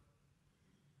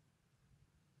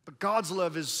 But God's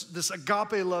love is, this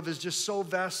agape love is just so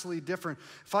vastly different.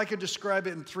 If I could describe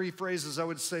it in 3 phrases, I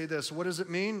would say this. What does it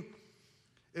mean?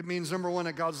 It means, number 1,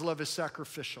 that God's love is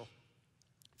sacrificial.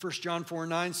 1 John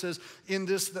 4:9 says, in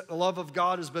this the love of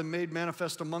God has been made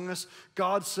manifest among us.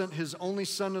 God sent his only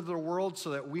Son into the world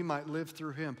so that we might live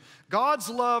through him. God's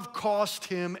love cost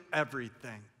him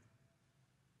everything.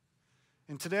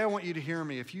 And today I want you to hear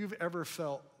me. If you've ever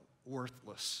felt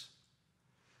worthless,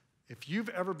 if you've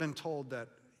ever been told that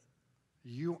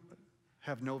you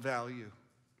have no value,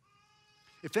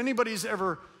 if anybody's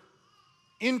ever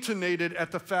intonated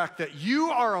at the fact that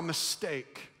you are a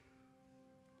mistake,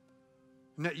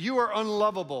 and that you are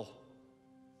unlovable,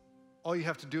 all you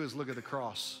have to do is look at the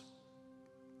cross.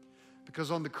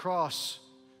 Because on the cross,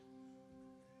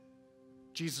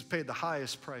 Jesus paid the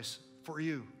highest price for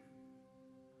you.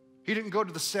 He didn't go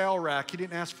to the sale rack. He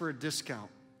didn't ask for a discount.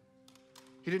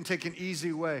 He didn't take an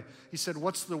easy way. He said,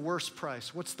 what's the worst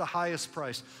price? What's the highest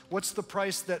price? What's the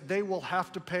price that they will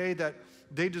have to pay, that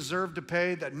they deserve to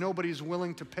pay, that nobody's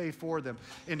willing to pay for them?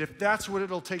 And if that's what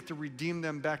it'll take to redeem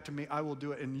them back to me, I will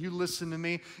do it. And you listen to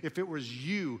me, if it was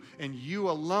you and you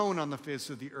alone on the face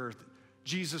of the earth,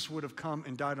 Jesus would have come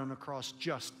and died on the cross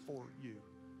just for you.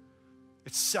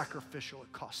 It's sacrificial.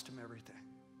 It cost him everything.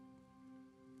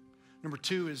 Number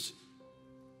 2 is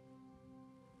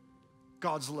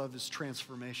God's love is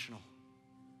transformational.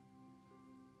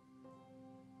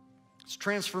 It's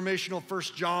transformational. 1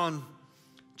 John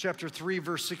chapter 3,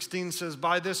 verse 16 says,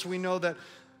 by this we know that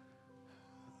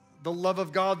the love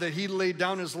of God, that he laid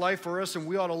down his life for us, and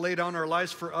we ought to lay down our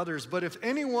lives for others. But if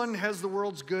anyone has the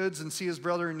world's goods and see his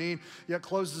brother in need, yet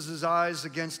closes his eyes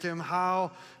against him,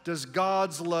 how does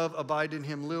God's love abide in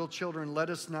him? Little children, let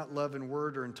us not love in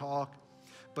word or in talk,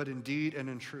 but in deed and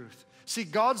in truth. See,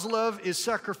 God's love is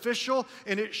sacrificial,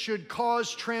 and it should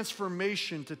cause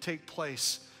transformation to take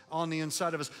place on the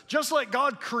inside of us. Just like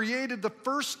God created the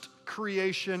first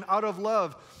creation out of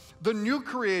love, the new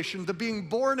creation, the being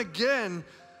born again,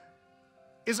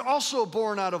 is also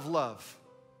born out of love.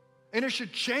 And it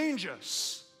should change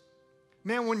us.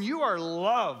 Man, when you are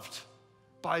loved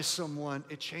by someone,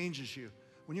 it changes you.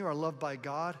 When you are loved by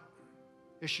God,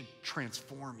 it should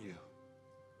transform you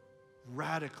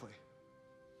radically.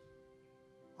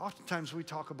 Oftentimes we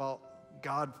talk about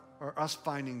God or us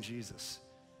finding Jesus.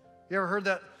 You ever heard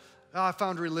that? Oh, I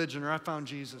found religion, or I found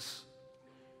Jesus.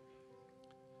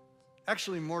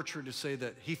 Actually, more true to say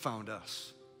that he found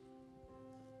us.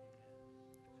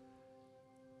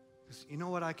 Because you know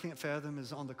what I can't fathom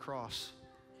is on the cross.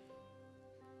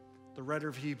 The writer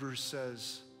of Hebrews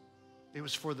says it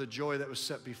was for the joy that was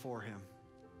set before him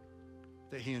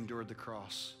that he endured the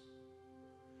cross.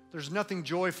 There's nothing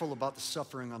joyful about the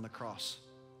suffering on the cross.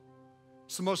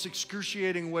 It's the most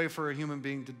excruciating way for a human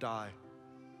being to die.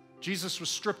 Jesus was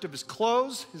stripped of his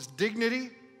clothes, his dignity.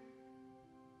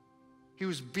 He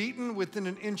was beaten within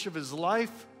an inch of his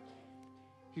life.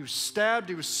 He was stabbed,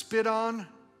 he was spit on.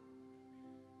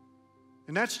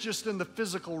 And that's just in the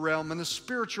physical realm. In the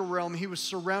spiritual realm, he was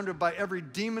surrounded by every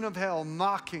demon of hell,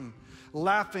 mocking,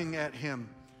 laughing at him,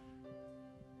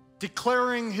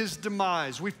 declaring his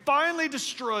demise. We finally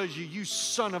destroyed you, you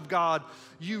son of God,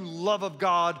 you love of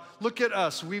God. Look at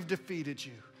us, we've defeated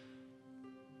you.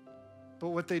 But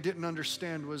what they didn't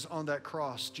understand was on that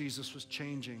cross, Jesus was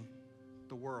changing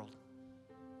the world.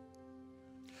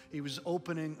 He was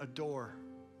opening a door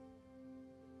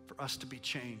for us to be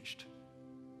changed,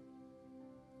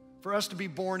 for us to be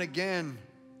born again,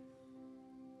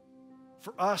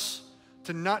 for us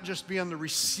to not just be on the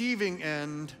receiving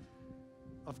end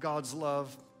of God's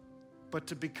love, but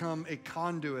to become a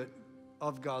conduit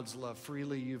of God's love.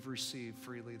 Freely you've received,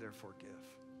 freely therefore give.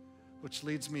 Which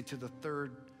leads me to the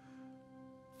third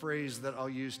phrase that I'll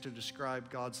use to describe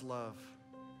God's love.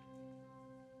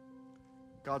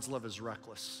 God's love is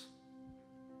reckless.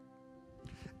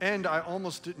 And I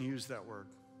almost didn't use that word.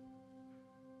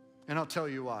 And I'll tell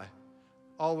you why.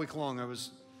 all week long I was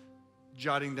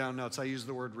jotting down notes. I used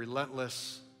the word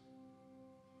relentless.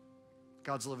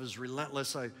 God's love is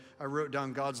relentless. I wrote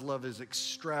down God's love is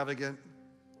extravagant.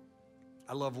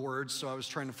 I love words, so I was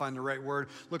trying to find the right word.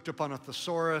 Looked up on a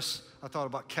thesaurus. I thought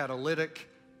about catalytic.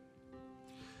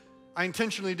 I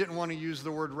intentionally didn't want to use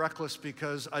the word reckless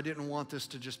because I didn't want this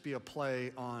to just be a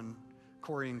play on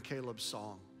Corey and Caleb's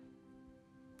song.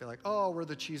 Be like, oh, we're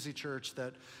the cheesy church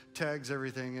that tags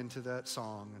everything into that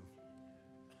song. And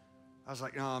I was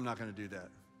like, no, I'm not going to do that.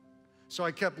 So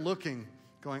I kept looking,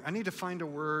 going, I need to find a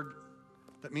word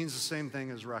that means the same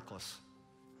thing as reckless.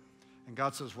 And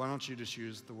God says, why don't you just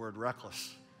use the word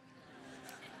reckless?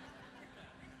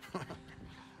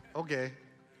 Okay.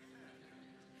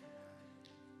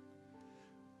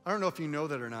 I don't know if you know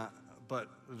that or not, but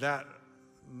that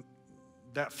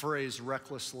phrase,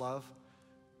 reckless love,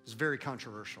 is very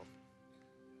controversial.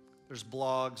 There's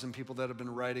blogs and people that have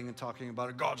been writing and talking about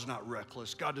it. God's not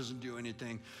reckless. God doesn't do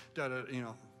anything.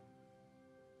 And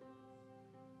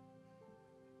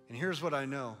here's what I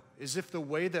know, is if the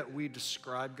way that we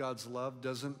describe God's love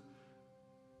doesn't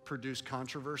produce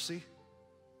controversy,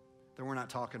 then we're not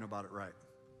talking about it right.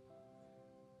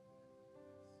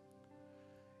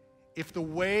 If the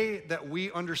way that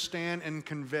we understand and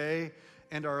convey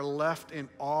and are left in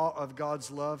awe of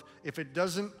God's love, if it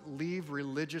doesn't leave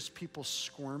religious people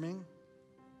squirming,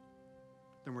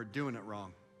 then we're doing it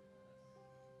wrong.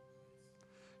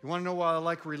 You want to know why I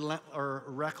like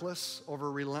reckless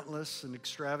over relentless and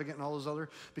extravagant and all those other?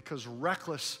 Because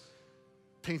reckless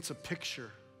paints a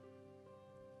picture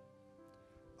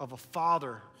of a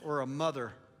father or a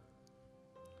mother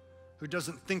who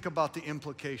doesn't think about the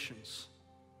implications,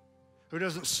 who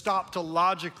doesn't stop to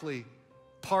logically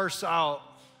parse out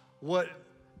what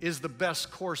is the best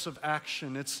course of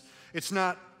action. It's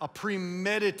not a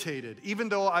premeditated, even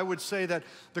though I would say that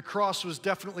the cross was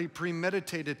definitely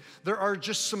premeditated. There are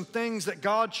just some things that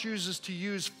God chooses to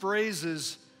use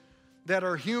phrases that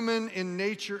are human in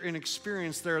nature and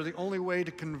experience. They're the only way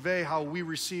to convey how we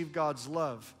receive God's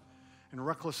love. And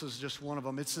reckless is just one of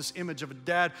them. It's this image of a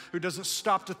dad who doesn't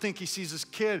stop to think. He sees his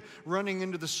kid running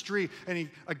into the street, and he,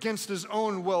 against his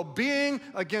own well-being,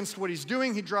 against what he's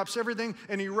doing, he drops everything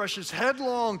and he rushes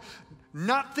headlong,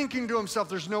 not thinking to himself,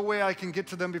 there's no way I can get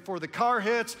to them before the car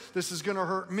hits. This is going to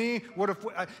hurt me. What if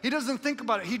he doesn't think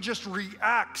about it. He just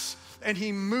reacts, and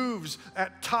he moves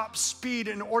at top speed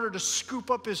in order to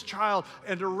scoop up his child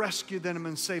and to rescue them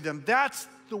and save them. That's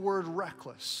the word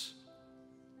reckless.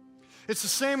 It's the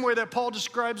same way that Paul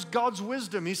describes God's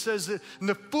wisdom. He says that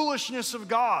the foolishness of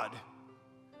God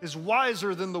is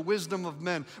wiser than the wisdom of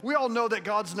men. We all know that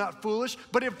God's not foolish,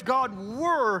 but if God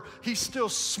were, he's still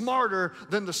smarter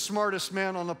than the smartest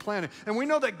man on the planet. And we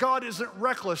know that God isn't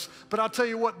reckless, but I'll tell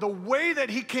you what, the way that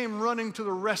he came running to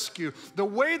the rescue, the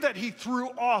way that he threw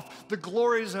off the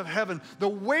glories of heaven, the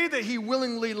way that he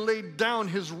willingly laid down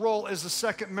his role as the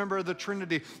second member of the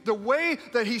Trinity, the way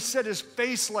that he set his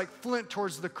face like flint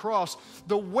towards the cross,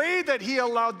 the way that he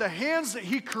allowed the hands that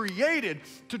he created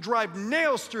to drive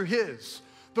nails through his,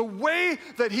 the way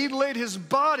that he laid his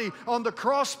body on the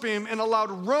crossbeam and allowed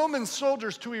Roman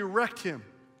soldiers to erect him,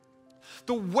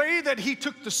 the way that he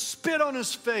took the spit on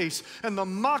his face and the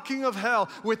mocking of hell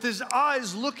with his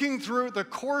eyes looking through the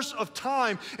course of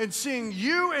time and seeing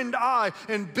you and I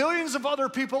and billions of other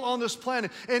people on this planet,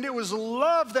 and it was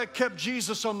love that kept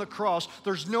Jesus on the cross.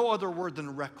 There's no other word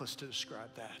than reckless to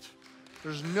describe that.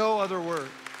 There's no other word.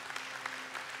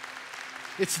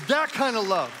 It's that kind of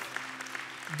love.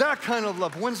 That kind of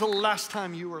love. When's the last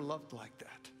time you were loved like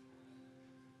that?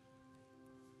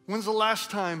 When's the last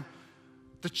time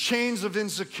the chains of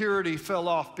insecurity fell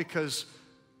off because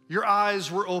your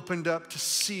eyes were opened up to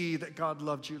see that God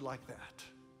loved you like that?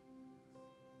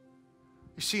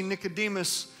 You see,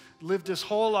 Nicodemus lived his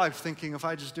whole life thinking, if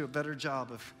I just do a better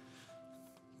job of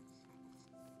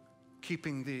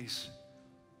keeping these,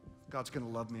 God's going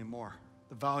to love me more.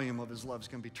 The volume of his love is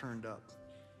going to be turned up.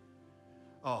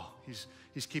 Oh,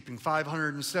 he's keeping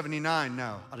 579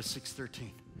 now out of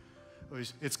 613.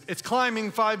 It's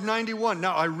climbing 591.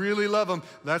 Now I really love him.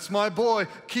 That's my boy.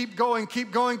 Keep going,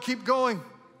 keep going, keep going.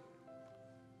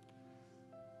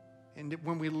 And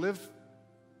when we live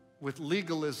with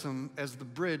legalism as the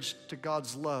bridge to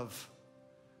God's love,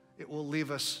 it will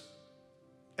leave us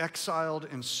exiled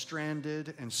and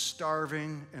stranded and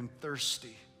starving and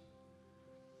thirsty.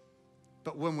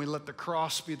 But when we let the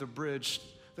cross be the bridge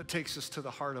that takes us to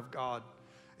the heart of God,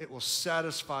 it will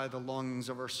satisfy the longings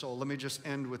of our soul. Let me just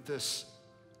end with this.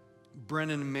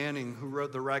 Brennan Manning, who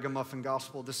wrote the Ragamuffin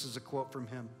Gospel, this is a quote from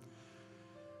him.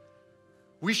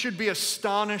 We should be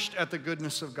astonished at the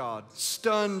goodness of God,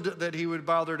 stunned that he would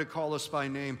bother to call us by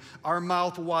name, our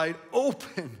mouth wide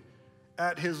open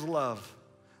at his love,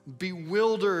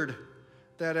 bewildered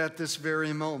that at this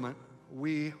very moment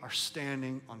we are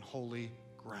standing on holy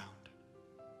ground.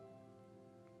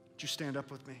 Would you stand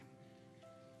up with me?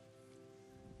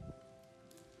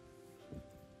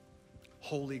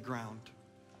 Holy ground.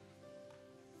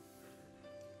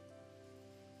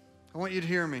 I want you to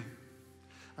hear me.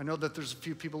 I know that there's a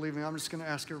few people leaving. I'm just going to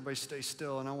ask everybody to stay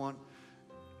still, and I want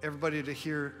everybody to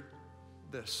hear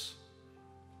this.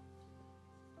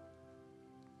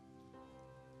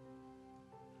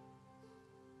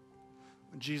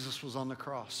 When Jesus was on the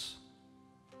cross,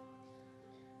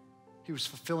 he was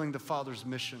fulfilling the Father's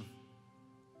mission,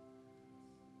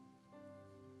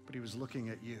 but he was looking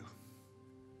at you.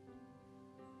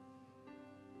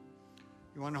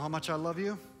 You want to know how much I love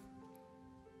you?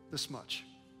 This much.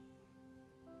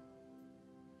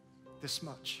 This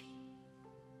much.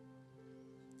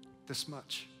 This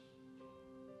much.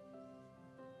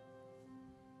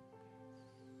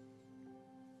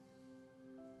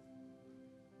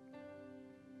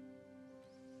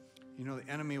 You know, the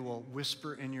enemy will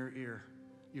whisper in your ear,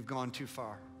 you've gone too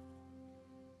far.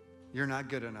 You're not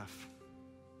good enough.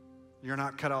 You're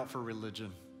not cut out for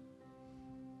religion.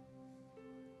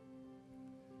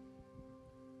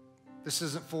 This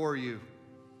isn't for you.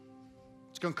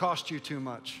 It's going to cost you too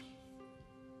much.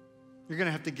 You're going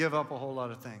to have to give up a whole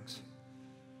lot of things.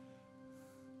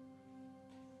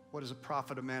 What does it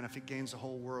profit a man if he gains the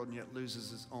whole world and yet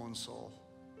loses his own soul?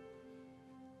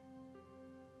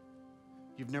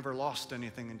 You've never lost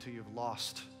anything until you've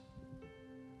lost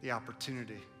the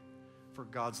opportunity for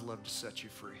God's love to set you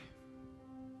free.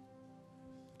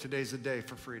 Today's a day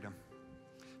for freedom.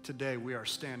 Today we are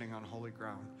standing on holy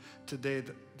ground. Today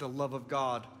the love of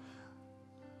God,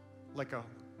 like a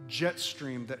jet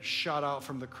stream that shot out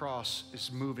from the cross,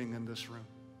 is moving in this room.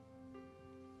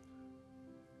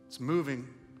 It's moving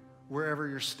wherever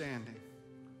you're standing.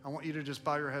 I want you to just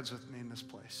bow your heads with me in this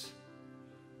place.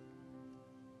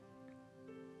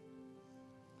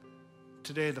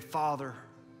 Today the Father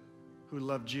who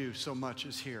loved you so much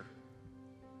is here.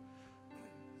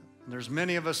 And there's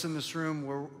many of us in this room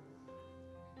where I'm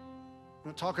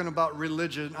not talking about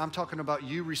religion. I'm talking about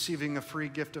you receiving a free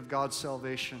gift of God's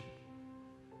salvation.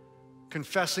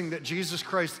 Confessing that Jesus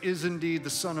Christ is indeed the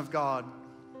Son of God.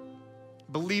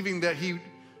 Believing that he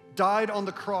died on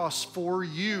the cross for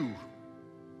you.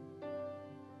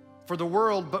 For the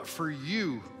world, but for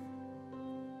you.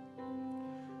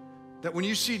 That when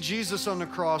you see Jesus on the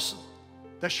cross,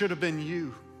 that should have been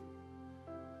you.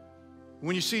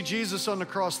 When you see Jesus on the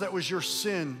cross, that was your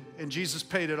sin, and Jesus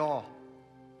paid it all.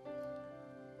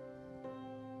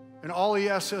 And all he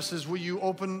asks us is, will you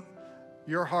open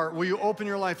your heart? Will you open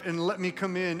your life and let me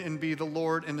come in and be the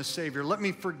Lord and the Savior? Let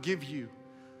me forgive you.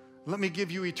 Let me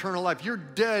give you eternal life. You're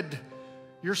dead.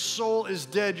 Your soul is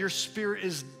dead. Your spirit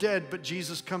is dead, but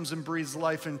Jesus comes and breathes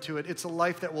life into it. It's a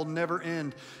life that will never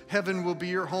end. Heaven will be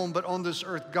your home, but on this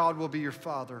earth, God will be your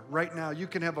Father. Right now, you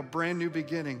can have a brand new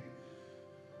beginning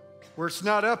where it's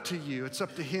not up to you, it's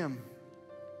up to him.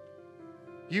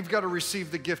 You've got to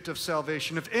receive the gift of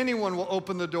salvation. If anyone will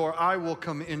open the door, I will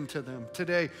come into them.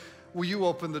 Today, will you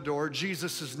open the door?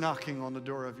 Jesus is knocking on the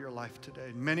door of your life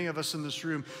today. Many of us in this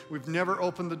room, we've never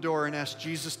opened the door and asked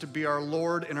Jesus to be our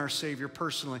Lord and our Savior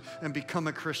personally and become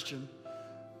a Christian.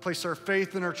 Place our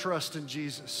faith and our trust in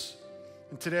Jesus.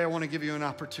 And today I want to give you an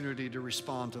opportunity to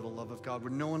respond to the love of God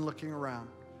with no one looking around.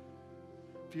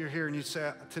 If you're here and you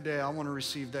say, today I want to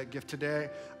receive that gift. Today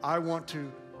I want to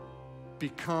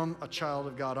become a child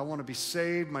of God. I want to be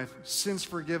saved, my sins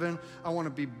forgiven. I want to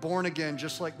be born again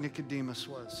just like Nicodemus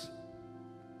was.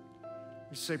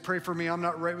 You say, pray for me. I'm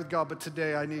not right with God, but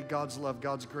today I need God's love,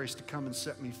 God's grace to come and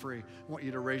set me free. I want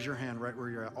you to raise your hand right where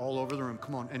you're at, all over the room.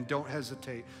 Come on, and don't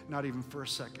hesitate, not even for a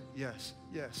second. Yes,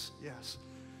 yes, yes.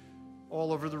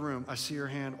 All over the room. I see your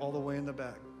hand all the way in the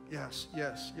back. Yes,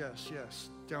 yes, yes, yes.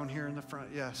 Down here in the front,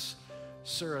 yes.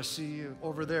 Sir, I see you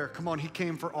over there. Come on, he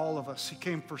came for all of us. He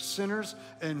came for sinners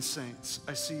and saints.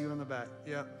 I see you in the back.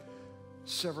 Yep.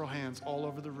 Several hands all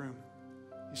over the room.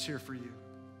 He's here for you.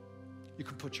 You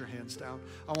can put your hands down.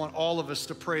 I want all of us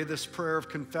to pray this prayer of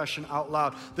confession out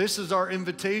loud. This is our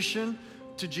invitation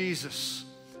to Jesus.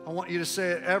 I want you to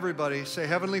say it, everybody. Say,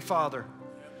 Heavenly Father,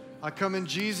 I come in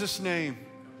Jesus' name,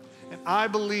 and I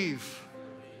believe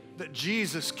that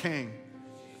Jesus came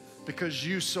because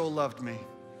you so loved me.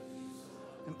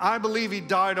 And I believe he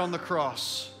died on the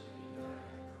cross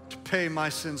to pay my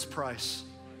sin's price.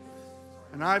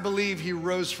 And I believe he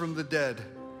rose from the dead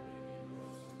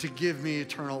to give me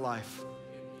eternal life.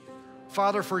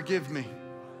 Father, forgive me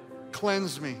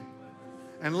cleanse me,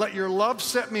 and let your love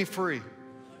set me free.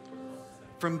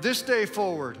 From this day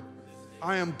forward,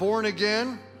 I am born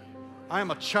again. I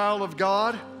am a child of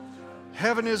God.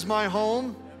 Heaven is my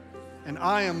home, and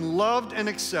I am loved and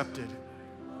accepted.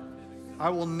 I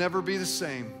will never be the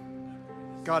same.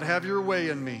 God, have your way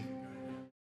in me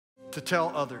to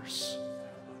tell others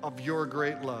of your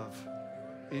great love.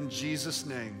 In Jesus'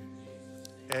 name,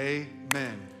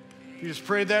 amen. If you just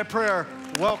prayed that prayer,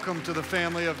 welcome to the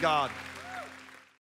family of God.